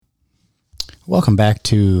Welcome back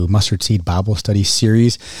to Mustard Seed Bible Study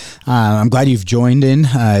Series. I'm glad you've tuned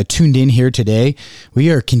in here today. We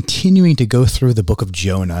are continuing to go through the book of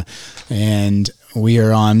Jonah, and we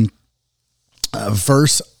are on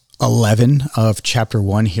verse 11 of chapter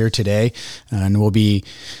 1 here today, and we'll be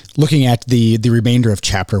looking at the remainder of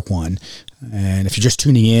chapter 1. And if you're just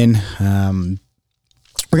tuning in,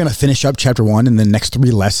 we're going to finish up chapter 1, and the next 3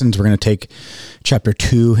 lessons, we're going to take chapter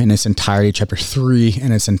 2 in its entirety, chapter 3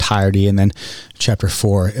 in its entirety, and then chapter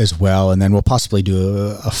 4 as well. And then we'll possibly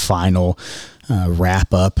do a final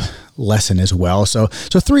wrap-up lesson as well. So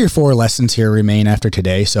 3 or 4 lessons here remain after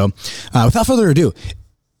today. So without further ado,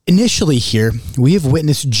 initially here, we have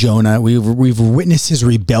witnessed Jonah. We've witnessed his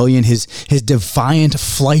rebellion, his defiant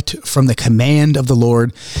flight from the command of the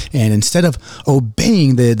Lord. And instead of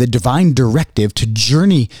obeying the divine directive to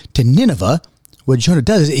journey to Nineveh, what Jonah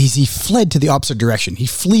does is he fled to the opposite direction. He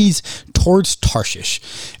flees towards Tarshish.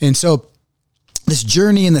 And so this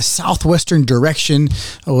journey in the southwestern direction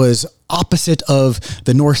was opposite of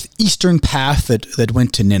the northeastern path that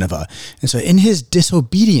went to Nineveh. And so in his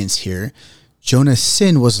disobedience here, Jonah's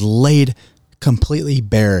sin was laid completely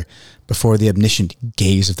bare before the omniscient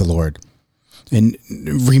gaze of the Lord. And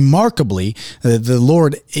remarkably, the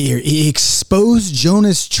Lord he exposed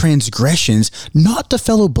Jonah's transgressions not to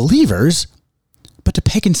fellow believers, but to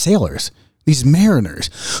pagan sailors, these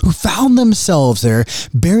mariners, who found themselves there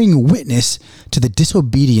bearing witness to the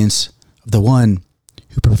disobedience of the one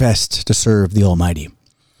who professed to serve the Almighty.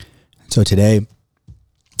 So today,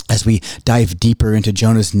 as we dive deeper into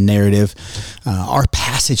Jonah's narrative, our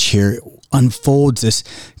passage here unfolds this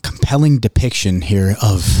compelling depiction here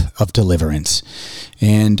of deliverance.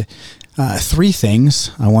 And 3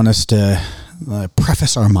 things I want us to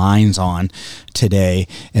preface our minds on today,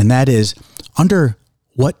 and that is, under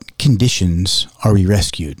what conditions are we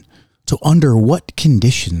rescued? So under what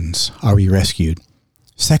conditions are we rescued?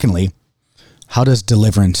 Secondly, how does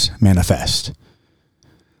deliverance manifest?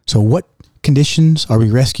 So what conditions are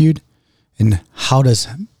we rescued, and how does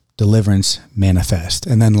deliverance manifest?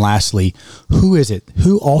 And then lastly, who is it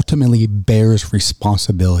who ultimately bears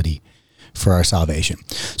responsibility for our salvation?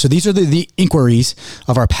 So these are the inquiries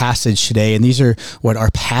of our passage today, and these are what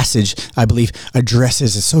our passage, I believe,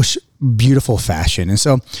 addresses in such beautiful fashion. And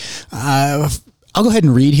so I'll go ahead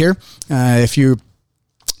and read here. If you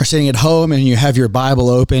are sitting at home and you have your Bible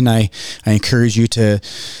open, I encourage you to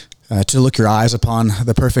look your eyes upon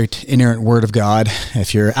the perfect inerrant word of God.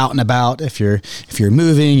 If you're out and about, if you're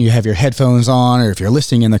moving, you have your headphones on, or if you're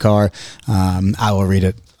listening in the car, I will read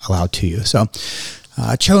it aloud to you. So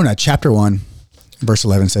Jonah chapter 1, verse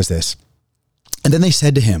 11 says this: "And then they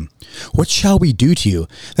said to him, 'What shall we do to you,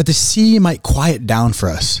 that the sea might quiet down for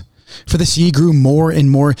us?' For the sea grew more and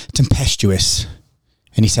more tempestuous.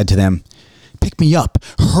 And he said to them, 'Pick me up,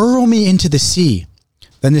 hurl me into the sea.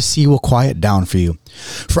 Then the sea will quiet down for you.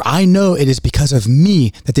 For I know it is because of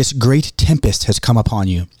me that this great tempest has come upon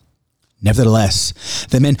you.' Nevertheless,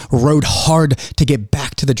 the men rowed hard to get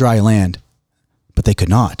back to the dry land, but they could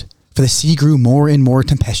not, for the sea grew more and more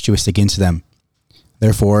tempestuous against them.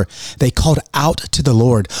 Therefore, they called out to the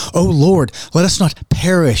Lord, 'O Lord, let us not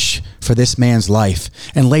perish for this man's life,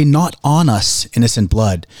 and lay not on us innocent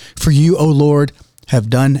blood. For you, O Lord, have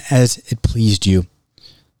done as it pleased you.'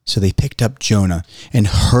 So they picked up Jonah and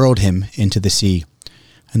hurled him into the sea,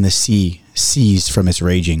 and the sea ceased from its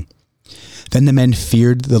raging. Then the men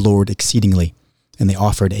feared the Lord exceedingly, and they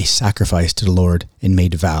offered a sacrifice to the Lord and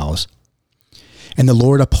made vows. And the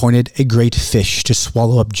Lord appointed a great fish to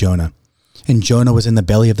swallow up Jonah, and Jonah was in the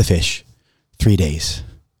belly of the fish 3 days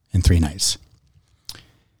and 3 nights."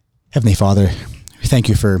 Heavenly Father, we thank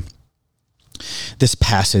you for this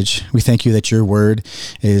passage. We thank you that your word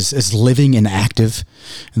is living and active,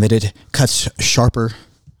 and that it cuts sharper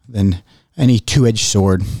than any 2-edged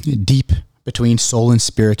sword, deep between soul and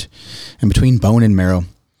spirit, and between bone and marrow.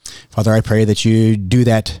 Father, I pray that you do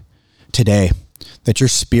that today, that your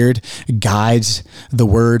Spirit guides the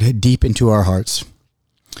word deep into our hearts.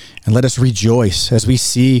 And let us rejoice as we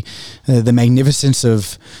see the magnificence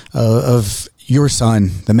of your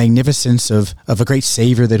Son, the magnificence of a great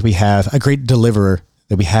Savior that we have, a great deliverer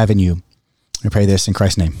that we have in you. I pray this in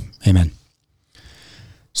Christ's name. Amen.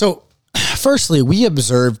 So, firstly, we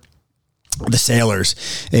observe the sailors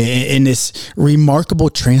in this remarkable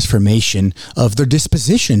transformation of their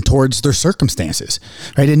disposition towards their circumstances.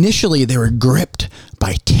 Right? Initially, they were gripped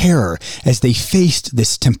by terror as they faced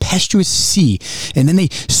this tempestuous sea, and then they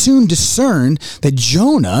soon discerned that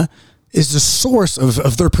Jonah is the source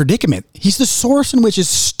of their predicament. He's the source in which is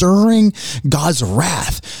stirring God's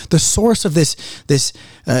wrath, the source of this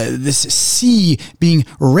sea being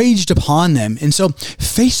raged upon them. And so,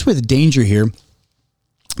 faced with danger here,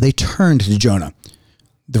 they turned to Jonah,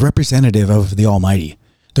 the representative of the Almighty,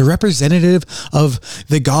 the representative of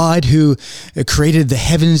the God who created the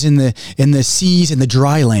heavens and the seas and the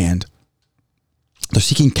dry land. They're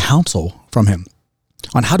seeking counsel from him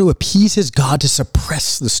on how to appease his God to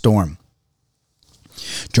suppress the storm.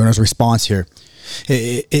 Jonah's response here,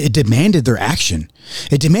 it demanded their action.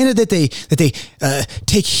 It demanded that they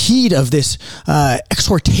take heed of this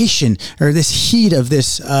exhortation, or this heed of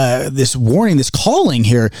this warning, this calling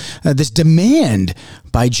here, this demand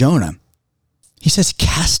by Jonah. He says,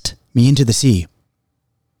 "Cast me into the sea,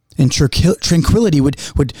 and tranquility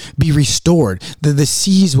would be restored. The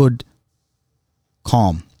seas would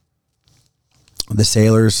calm." The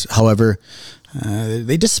sailors, however,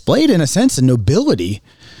 they displayed, in a sense, a nobility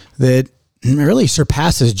that really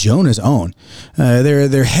surpasses Jonah's own.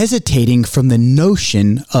 They're hesitating from the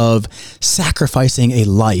notion of sacrificing a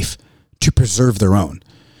life to preserve their own.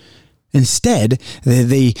 Instead,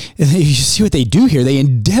 you see what they do here. They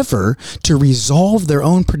endeavor to resolve their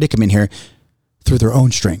own predicament here through their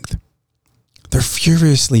own strength. They're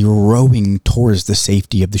furiously rowing towards the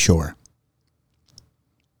safety of the shore.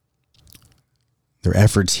 Their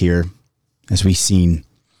efforts here, as we've seen,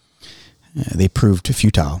 they proved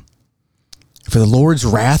futile. For the Lord's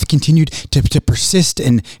wrath continued to persist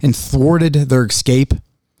and thwarted their escape.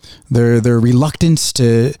 Their reluctance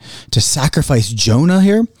to sacrifice Jonah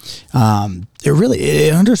here,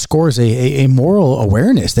 it underscores a moral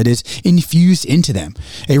awareness that is infused into them,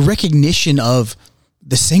 a recognition of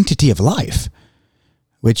the sanctity of life,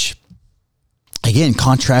 which, again,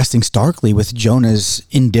 contrasting starkly with Jonah's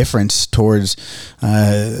indifference towards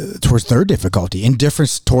their difficulty,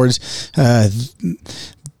 indifference towards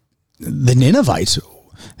the Ninevites,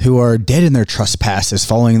 who are dead in their trespasses,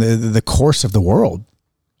 following the course of the world.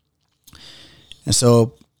 And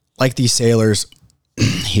so, like these sailors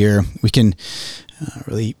here, we can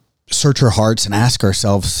really search our hearts and ask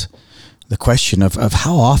ourselves the question of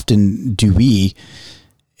how often do we,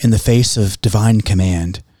 in the face of divine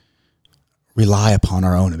command, rely upon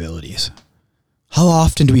our own abilities? How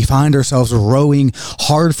often do we find ourselves rowing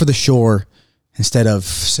hard for the shore instead of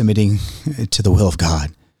submitting to the will of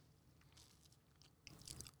God?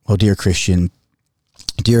 Well, dear Christian,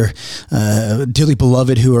 dearly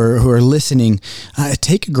beloved who are listening,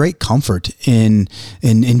 take great comfort in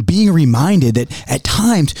being reminded that at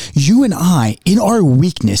times you and I, in our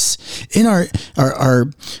weakness, in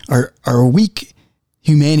our weak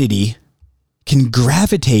humanity, can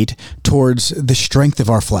gravitate towards the strength of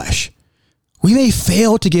our flesh. We may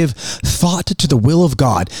fail to give thought to the will of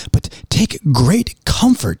God, but take great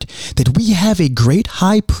comfort that we have a great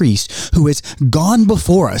high priest who has gone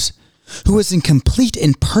before us, who is in complete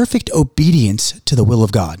and perfect obedience to the will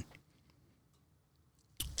of God.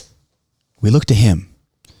 We look to him.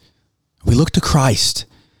 We look to Christ.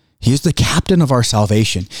 He is the captain of our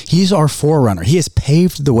salvation. He is our forerunner. He has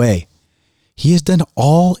paved the way. He has done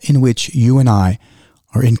all in which you and I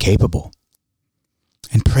are incapable.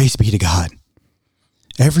 And praise be to God.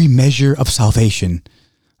 Every measure of salvation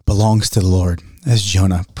belongs to the Lord, as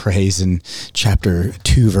Jonah prays in chapter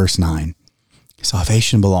 2, verse 9.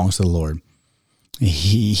 Salvation belongs to the Lord.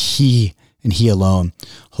 He and he alone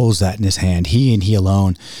holds that in his hand. He and he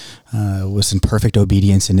alone was in perfect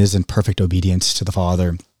obedience and is in perfect obedience to the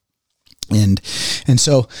Father. And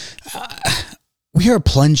so we are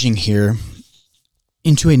plunging here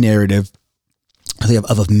into a narrative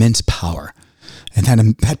of immense power. And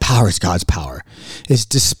that power is God's power. It's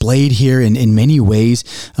displayed here in many ways.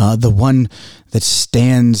 The one that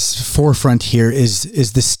stands forefront here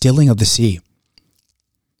is the stilling of the sea.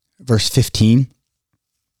 Verse 15,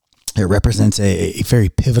 it represents a very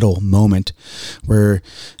pivotal moment where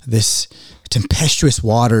this tempestuous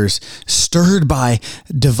waters, stirred by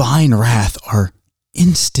divine wrath, are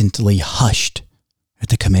instantly hushed at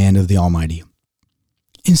the command of the Almighty.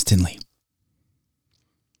 Instantly.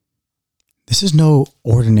 This is no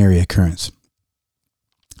ordinary occurrence.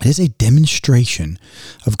 It is a demonstration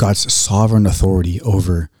of God's sovereign authority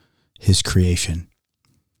over his creation.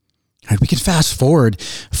 And we can fast forward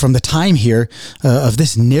from the time here of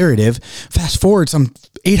this narrative, fast forward some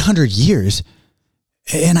 800 years,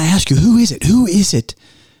 and I ask you, who is it? Who is it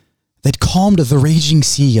that calmed the raging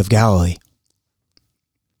sea of Galilee?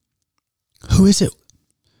 Who is it?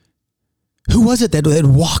 Who was it that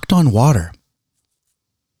walked on water?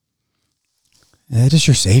 That is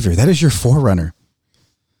your Savior. That is your forerunner.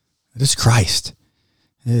 That is Christ.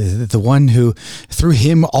 the one who, through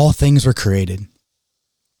him, all things were created.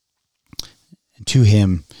 And to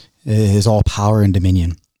him is all power and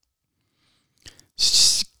dominion.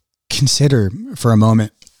 Just consider for a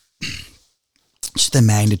moment just the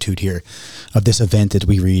magnitude here of this event that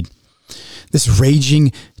we read. This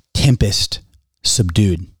raging tempest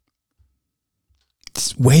subdued.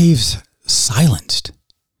 This waves silenced.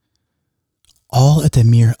 All at the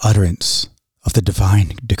mere utterance of the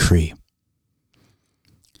divine decree.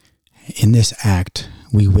 In this act,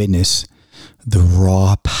 we witness the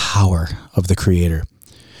raw power of the Creator.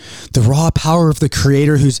 The raw power of the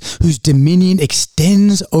Creator whose dominion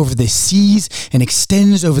extends over the seas and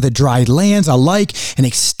extends over the dry lands alike and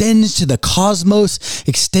extends to the cosmos,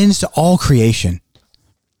 extends to all creation.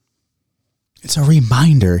 It's a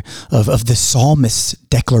reminder of the psalmist's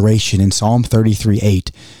declaration in Psalm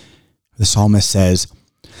 33:8. The psalmist says,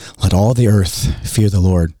 "Let all the earth fear the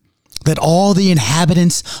Lord. Let all the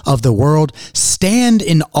inhabitants of the world stand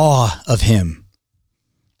in awe of him."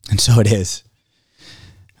 And so it is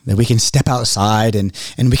that we can step outside and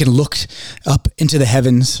we can look up into the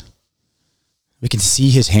heavens. We can see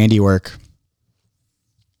his handiwork.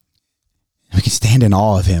 We can stand in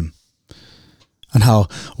awe of him and how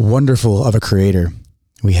wonderful of a creator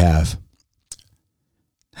we have.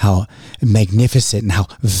 How magnificent and how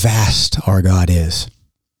vast our God is.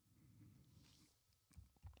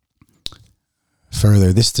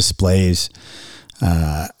 Further, this displays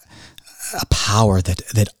a power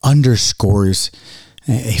that underscores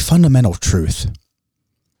a fundamental truth.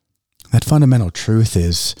 That fundamental truth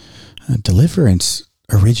is deliverance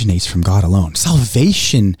originates from God alone.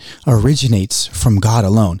 Salvation originates from God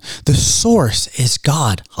alone. The source is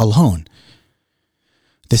God alone.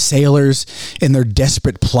 The sailors, in their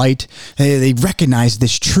desperate plight, they recognize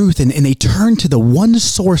this truth and they turn to the one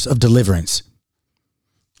source of deliverance,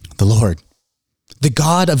 the Lord, the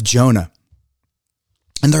God of Jonah.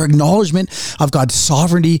 And their acknowledgement of God's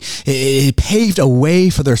sovereignty, it paved a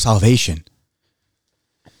way for their salvation.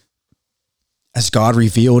 As God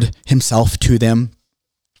revealed himself to them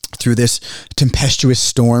through this tempestuous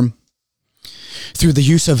storm, through the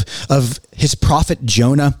use of his prophet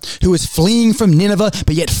Jonah, who is fleeing from Nineveh,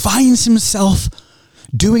 but yet finds himself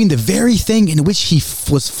doing the very thing in which he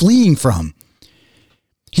was fleeing from.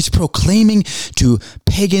 He's proclaiming to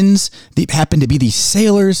pagans that happen to be these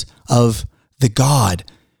sailors of the God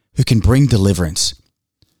who can bring deliverance.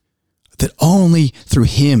 That only through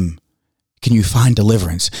him can you find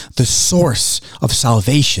deliverance. The source of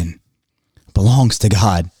salvation belongs to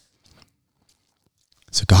God.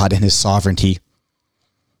 So God in his sovereignty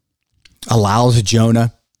allows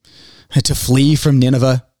Jonah to flee from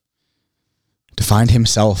Nineveh, to find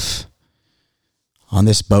himself on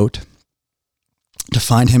this boat, to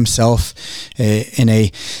find himself in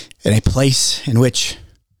a place in which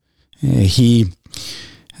he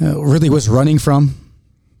really was running from,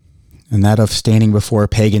 and that of standing before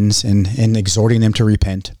pagans and exhorting them to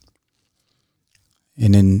repent.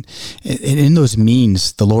 And in those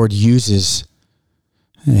means, the Lord uses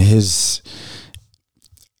his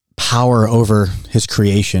power over his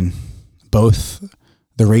creation, both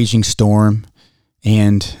the raging storm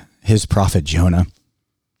and his prophet Jonah,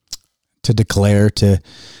 to declare to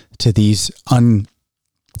these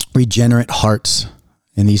unregenerate hearts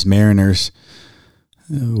and these mariners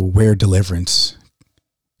where deliverance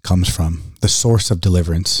comes from, the source of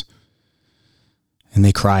deliverance. And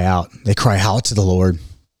they cry out to the Lord.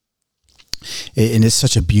 And it's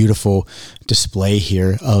such a beautiful display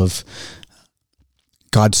here of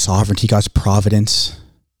God's sovereignty, God's providence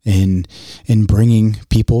in bringing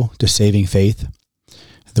people to saving faith,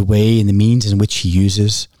 the way and the means in which he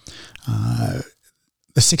uses. The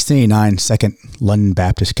 1689 Second London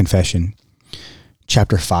Baptist Confession,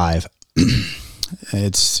 chapter 5.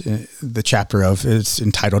 It's the chapter it's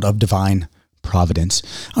entitled Of Divine Providence.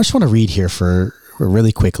 I just want to read here for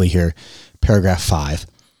really quickly here, paragraph 5.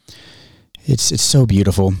 It's so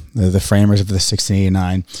beautiful. The framers of the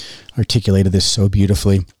 1689 articulated this so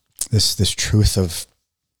beautifully. This truth of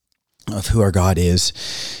who our God is.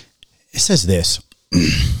 It says this: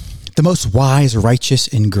 the most wise, righteous,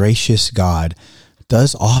 and gracious God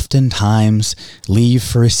does oftentimes leave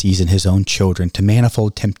for a season his own children to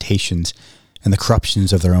manifold temptations and the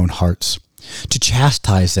corruptions of their own hearts, to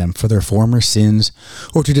chastise them for their former sins,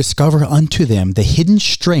 or to discover unto them the hidden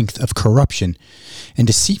strength of corruption and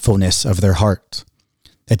deceitfulness of their hearts,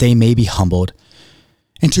 that they may be humbled,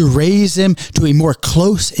 and to raise them to a more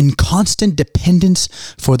close and constant dependence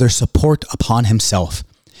for their support upon himself,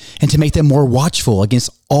 and to make them more watchful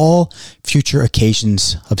against all future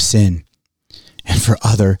occasions of sin, and for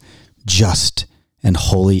other just and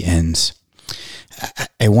holy ends.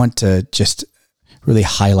 I want to just really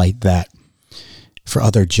highlight that for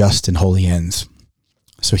other just and holy ends.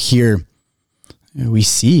 So here we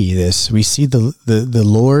see this. We see the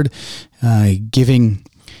Lord giving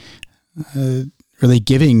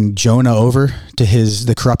Jonah over to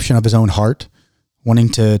the corruption of his own heart, wanting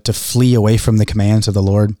to flee away from the commands of the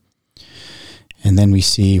Lord. And then we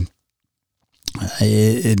see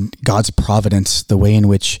in God's providence, the way in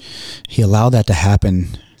which he allowed that to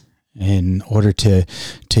happen in order to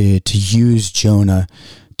use Jonah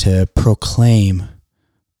to proclaim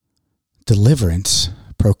deliverance,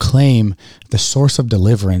 proclaim the source of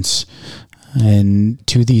deliverance, and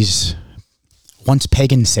to these once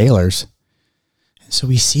pagan sailors. So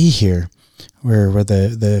we see here where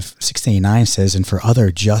the 1689 says, and for other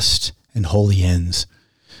just and holy ends.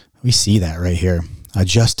 We see that right here, a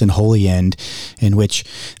just and holy end in which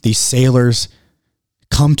these sailors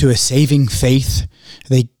come to a saving faith.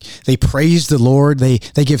 They praise the Lord. They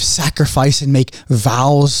give sacrifice and make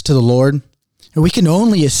vows to the Lord. And we can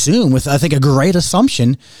only assume, with I think a great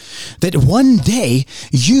assumption, that one day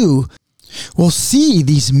you will see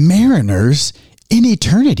these mariners in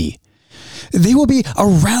eternity. They will be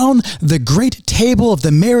around the great table of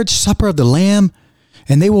the marriage supper of the Lamb,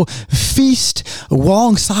 and they will feast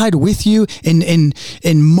alongside with you and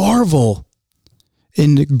marvel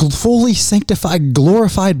in fully sanctified,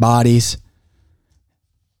 glorified bodies,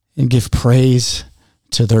 and give praise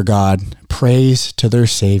to their God, praise to their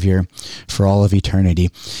Savior for all of eternity.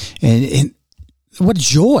 And what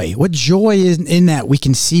joy is in that we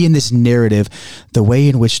can see in this narrative, the way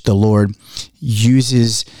in which the Lord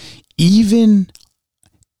uses even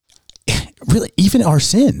our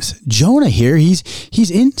sins. Jonah here,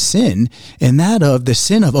 he's in sin, and that of the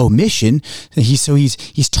sin of omission.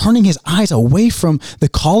 He's turning his eyes away from the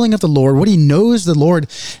calling of the Lord, what he knows the Lord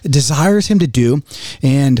desires him to do.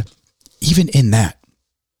 And even in that,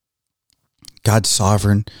 God's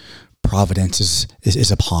sovereign providence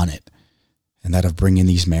is upon it, and that of bringing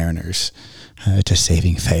these mariners to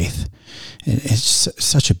saving faith. And it's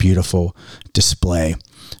such a beautiful display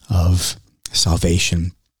of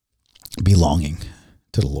salvation belonging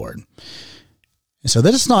to the Lord. And so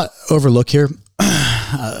let us not overlook here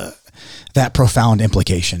that profound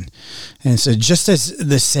implication. And so just as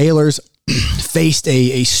the sailors faced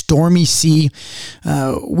a stormy sea,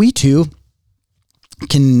 we too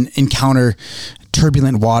can encounter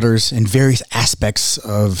turbulent waters in various aspects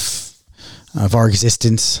of our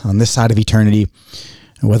existence on this side of eternity,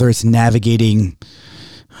 whether it's navigating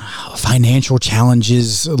financial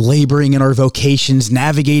challenges, laboring in our vocations,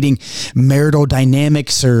 navigating marital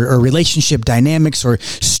dynamics or relationship dynamics, or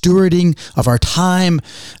stewarding of our time.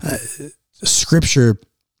 Scripture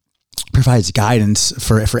provides guidance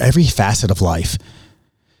for every facet of life.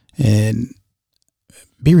 And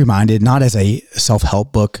be reminded, not as a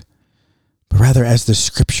self-help book, but rather as the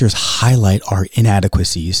Scriptures highlight our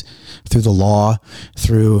inadequacies through the law,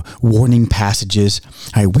 through warning passages.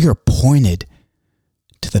 We are pointed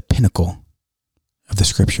to the pinnacle of the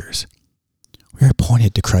Scriptures. We are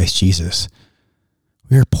pointed to Christ Jesus.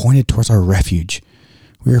 We are pointed towards our refuge.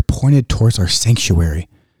 We are pointed towards our sanctuary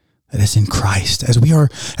that is in Christ.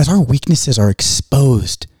 As our weaknesses are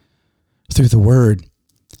exposed through the Word,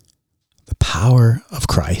 the power of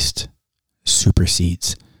Christ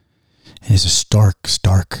supersedes and is a stark,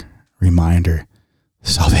 stark reminder: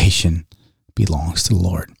 salvation belongs to the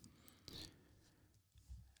Lord.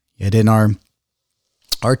 Yet in our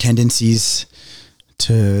tendencies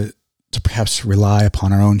to perhaps rely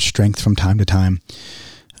upon our own strength from time to time,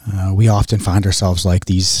 we often find ourselves like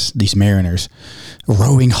these mariners,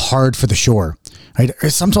 rowing hard for the shore, right?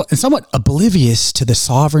 And somewhat oblivious to the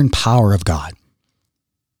sovereign power of God.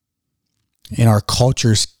 In our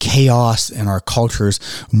culture's chaos and our culture's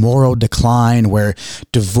moral decline, where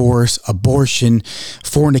divorce, abortion,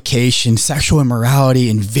 fornication, sexual immorality,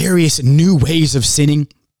 and various new ways of sinning,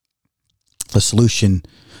 the solution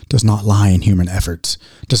does not lie in human efforts,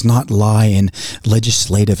 does not lie in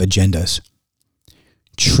legislative agendas.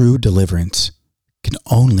 True deliverance can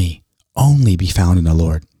only be found in the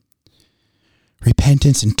Lord.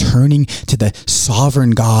 Repentance and turning to the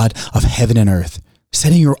sovereign God of heaven and earth,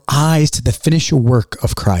 setting your eyes to the finished work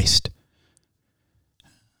of Christ.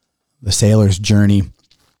 The sailor's journey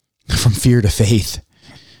from fear to faith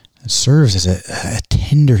serves as a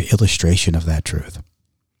tender illustration of that truth.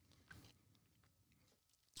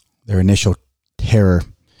 Their initial terror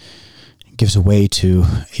gives way to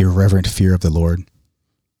a reverent fear of the Lord,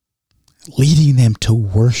 leading them to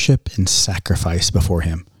worship and sacrifice before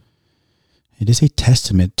Him. It is a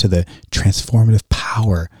testament to the transformative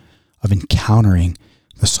power of encountering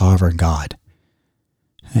the sovereign God.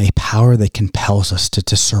 a power that compels us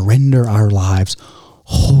to surrender our lives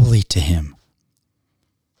wholly to him.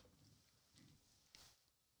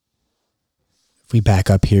 If we back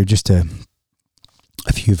up here just a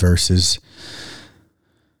few verses,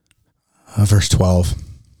 verse 12,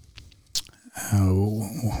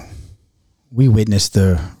 we witness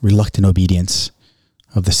the reluctant obedience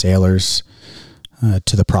of the sailors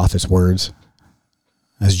to the prophet's words.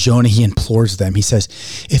 As Jonah, he implores them. He says,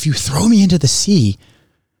 if you throw me into the sea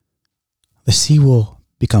will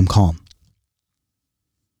become calm.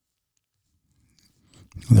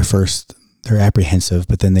 They're apprehensive,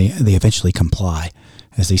 but then they eventually comply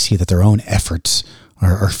as they see that their own efforts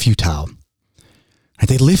are futile. And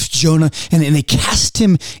they lift Jonah and they cast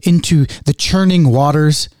him into the churning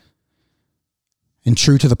waters. And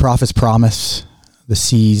true to the prophet's promise, the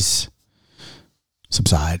seas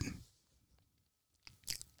subside.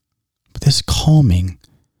 But this calming,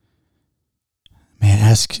 may I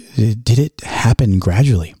ask, did it happen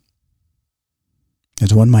gradually,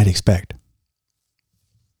 as one might expect?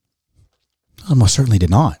 Almost certainly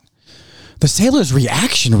did not. The sailor's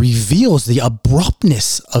reaction reveals the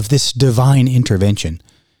abruptness of this divine intervention.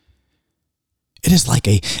 It is like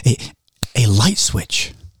a light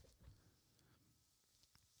switch.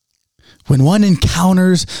 When one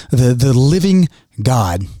encounters the living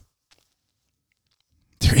God,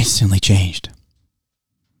 they're instantly changed.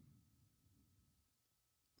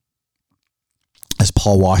 As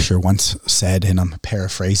Paul Washer once said, and I'm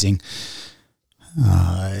paraphrasing,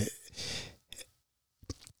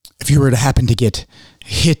 if you were to happen to get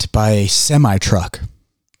hit by a semi-truck,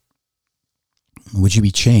 would you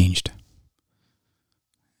be changed?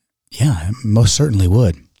 Yeah, most certainly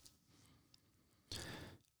would.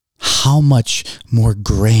 How much more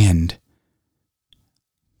grand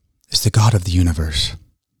is the God of the universe?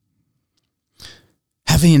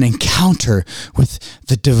 Having an encounter with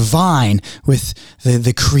the divine, with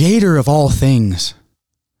the creator of all things.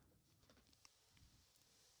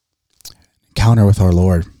 Encounter with our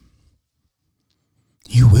Lord.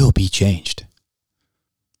 You will be changed.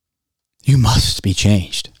 You must be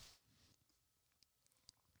changed.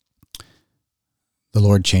 The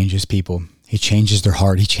Lord changes people. He changes their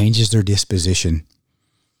heart. He changes their disposition.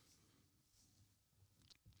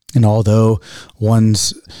 And although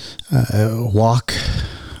one's walk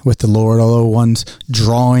with the Lord, although one's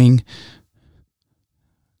drawing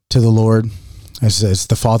to the Lord, as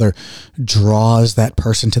the Father draws that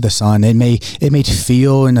person to the Son, it may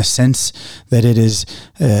feel in a sense that it is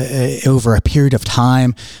over a period of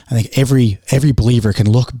time. I think every believer can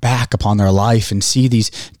look back upon their life and see these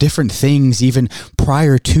different things even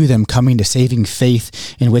prior to them coming to saving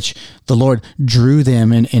faith, in which the Lord drew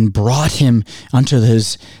them and brought him onto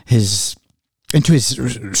his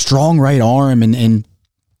strong right arm and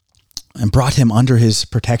brought him under his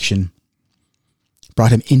protection,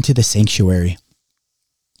 brought him into the sanctuary.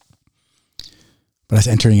 But as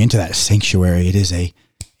entering into that sanctuary, it is a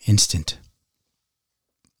instant.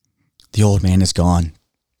 The old man is gone.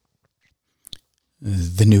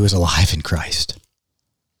 The new is alive in Christ.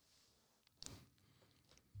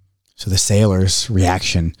 So the sailor's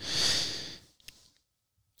reaction,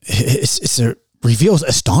 reveals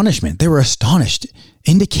astonishment. They were astonished,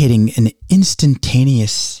 indicating an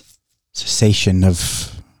instantaneous cessation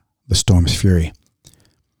of the storm's fury.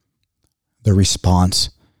 The response,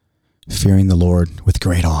 fearing the Lord with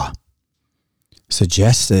great awe,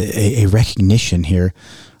 suggests a recognition here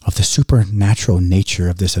of the supernatural nature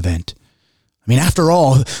of this event. I mean, after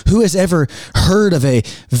all, who has ever heard of a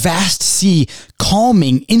vast sea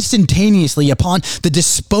calming instantaneously upon the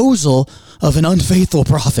disposal of an unfaithful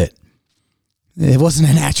prophet? It wasn't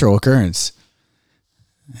a natural occurrence.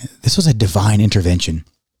 This was a divine intervention.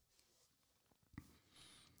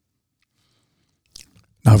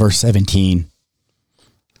 Now, verse 17.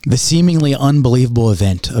 The seemingly unbelievable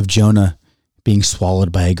event of Jonah being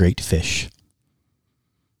swallowed by a great fish.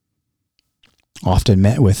 Often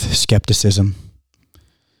met with skepticism,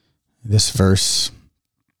 this verse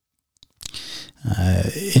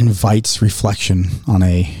invites reflection on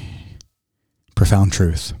a profound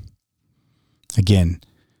truth. Again,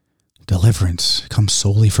 deliverance comes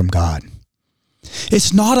solely from God.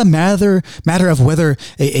 It's not a matter of whether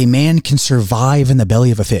a man can survive in the belly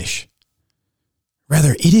of a fish.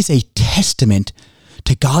 Rather, it is a testament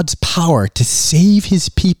to God's power to save his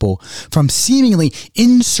people from seemingly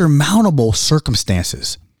insurmountable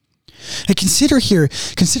circumstances. And consider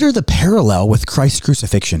the parallel with Christ's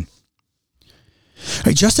crucifixion.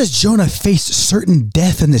 Right, just as Jonah faced certain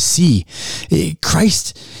death in the sea,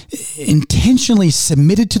 Christ intentionally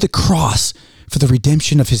submitted to the cross for the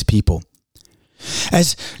redemption of his people.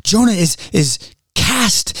 As Jonah is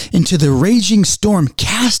cast into the raging storm,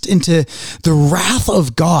 cast into the wrath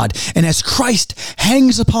of God. And as Christ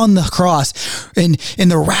hangs upon the cross, and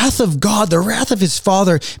the wrath of God, the wrath of his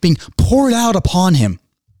Father being poured out upon him,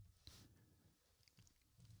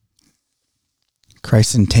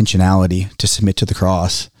 Christ's intentionality to submit to the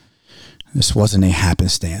cross, this wasn't a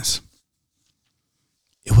happenstance.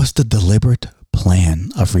 It was the deliberate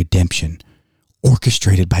plan of redemption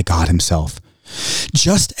orchestrated by God himself.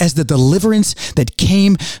 Just as the deliverance that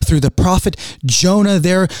came through the prophet Jonah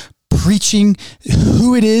there preaching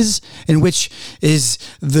who it is, in which is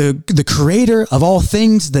the creator of all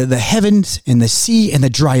things, the heavens and the sea and the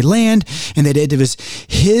dry land, and that it was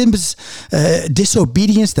his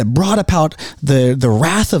disobedience that brought about the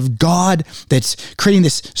wrath of God that's creating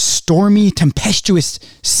this stormy, tempestuous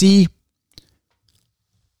sea.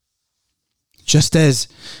 Just as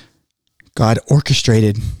God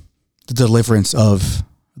orchestrated the deliverance of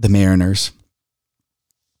the mariners,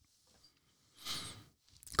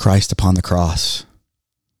 Christ upon the cross,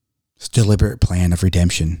 this deliberate plan of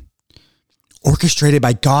redemption, orchestrated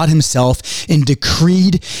by God himself and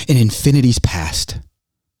decreed in infinities past.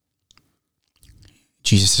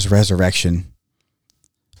 Jesus' resurrection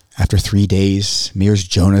after 3 days mirrors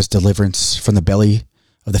Jonah's deliverance from the belly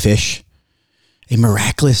of the fish, a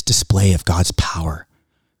miraculous display of God's power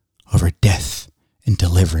over death and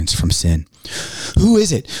deliverance from sin. Who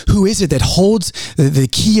is it? Who is it that holds the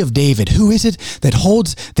key of David? Who is it that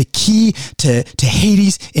holds the key to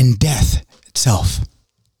Hades and death itself?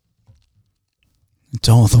 It's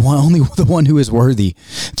only the one who is worthy,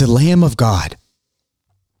 the Lamb of God.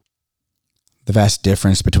 The vast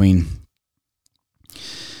difference between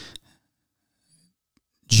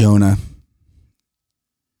Jonah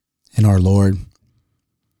and our Lord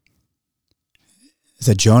is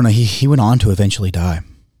that Jonah, he went on to eventually die.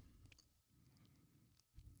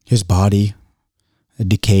 His body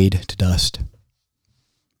decayed to dust.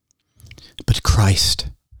 But Christ,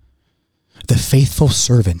 the faithful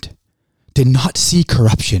servant, did not see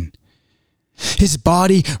corruption. His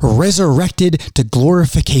body resurrected to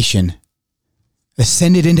glorification,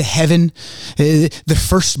 ascended into heaven, the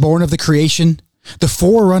firstborn of the creation, the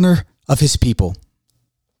forerunner of his people.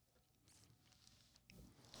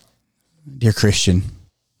 Dear Christian,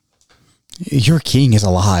 your King is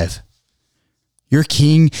alive. Your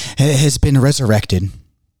King has been resurrected.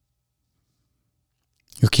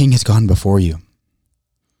 Your King has gone before you.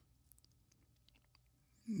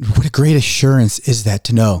 What a great assurance is that,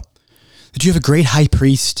 to know that you have a great high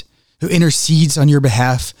priest who intercedes on your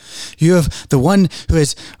behalf. You have the one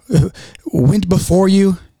who went before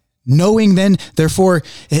you, knowing then, therefore,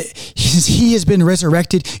 he has been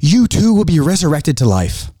resurrected. You too will be resurrected to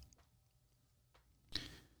life.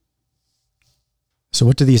 So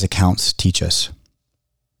what do these accounts teach us?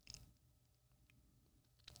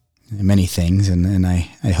 Many things, and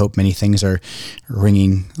I hope many things are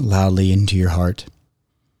ringing loudly into your heart.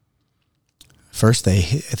 First,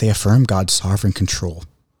 they affirm God's sovereign control.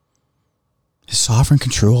 His sovereign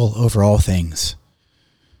control over all things,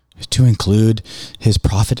 to include his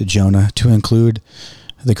prophet Jonah, to include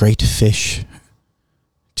the great fish,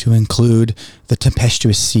 to include the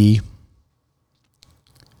tempestuous sea,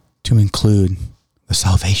 to include the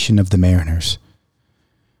salvation of the mariners,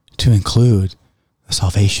 to include the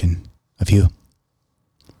salvation of you.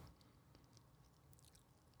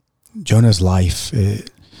 Jonah's life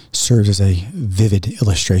serves as a vivid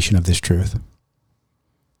illustration of this truth.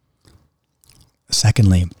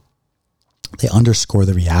 Secondly, they underscore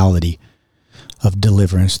the reality of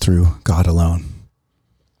deliverance through God alone.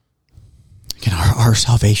 Again, our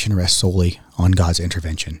salvation rests solely on God's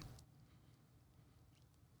intervention.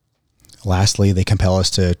 Lastly, they compel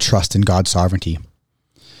us to trust in God's sovereignty,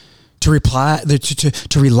 to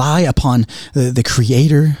rely upon the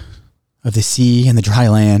creator of the sea and the dry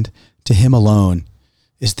land. To him alone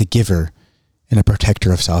is the giver and a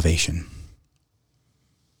protector of salvation.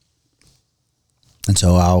 And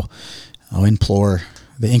so I'll implore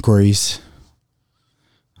the inquiries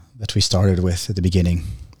that we started with at the beginning.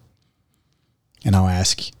 And I'll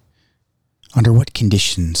ask, under what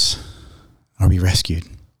conditions are we rescued?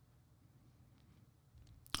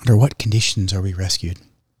 Under what conditions are we rescued?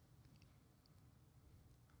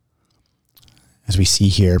 As we see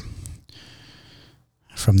here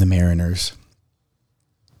from the mariners,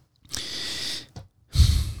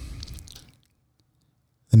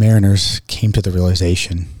 the mariners came to the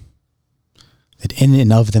realization that in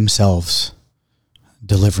and of themselves,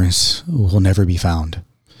 deliverance will never be found.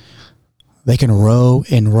 They can row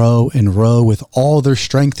and row and row with all their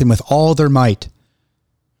strength and with all their might,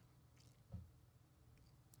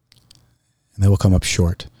 and they will come up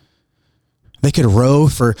short. They could row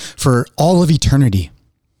for all of eternity.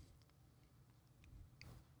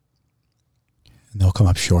 And they'll come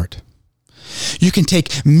up short. You can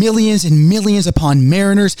take millions and millions upon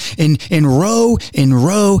mariners and row and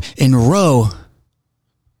row and row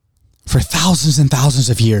for thousands and thousands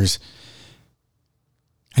of years.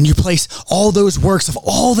 And you place all those works of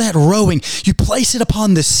all that rowing, you place it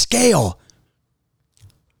upon the scale.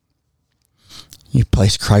 You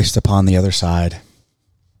place Christ upon the other side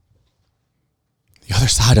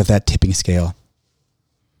of that tipping scale.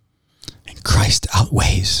 And Christ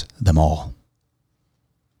outweighs them all.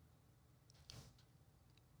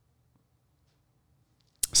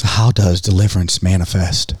 So how does deliverance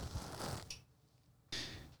manifest?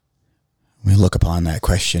 We look upon that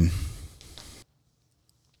question.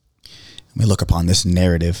 We look upon this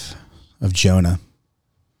narrative of Jonah.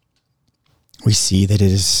 We see that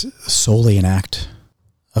it is solely an act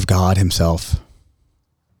of God himself.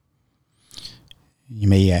 You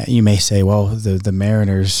may say, well, the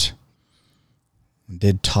mariners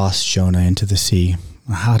did toss Jonah into the sea.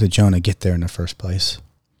 How did Jonah get there in the first place?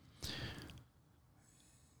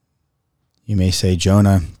 You may say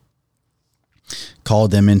Jonah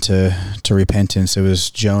called them into repentance. It was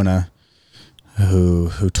Jonah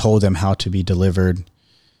who told them how to be delivered,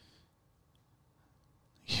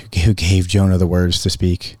 who gave Jonah the words to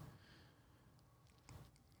speak.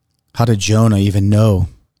 How did Jonah even know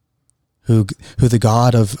who the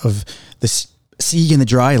God of the sea and the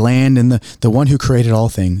dry land and the one who created all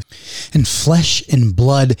things? And flesh and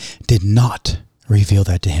blood did not reveal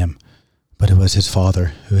that to him, but it was his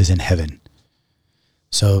Father who is in heaven.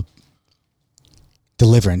 So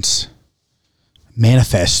deliverance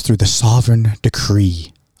manifests through the sovereign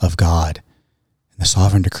decree of God and the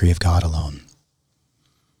sovereign decree of God alone.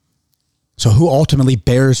 So who ultimately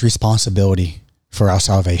bears responsibility for our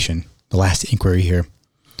salvation? The last inquiry here.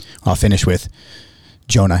 I'll finish with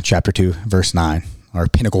Jonah chapter 2, verse 9, our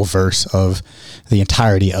pinnacle verse of the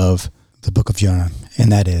entirety of the book of Jonah.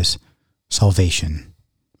 And that is, salvation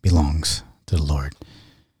belongs to the Lord.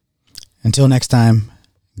 Until next time,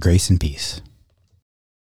 grace and peace.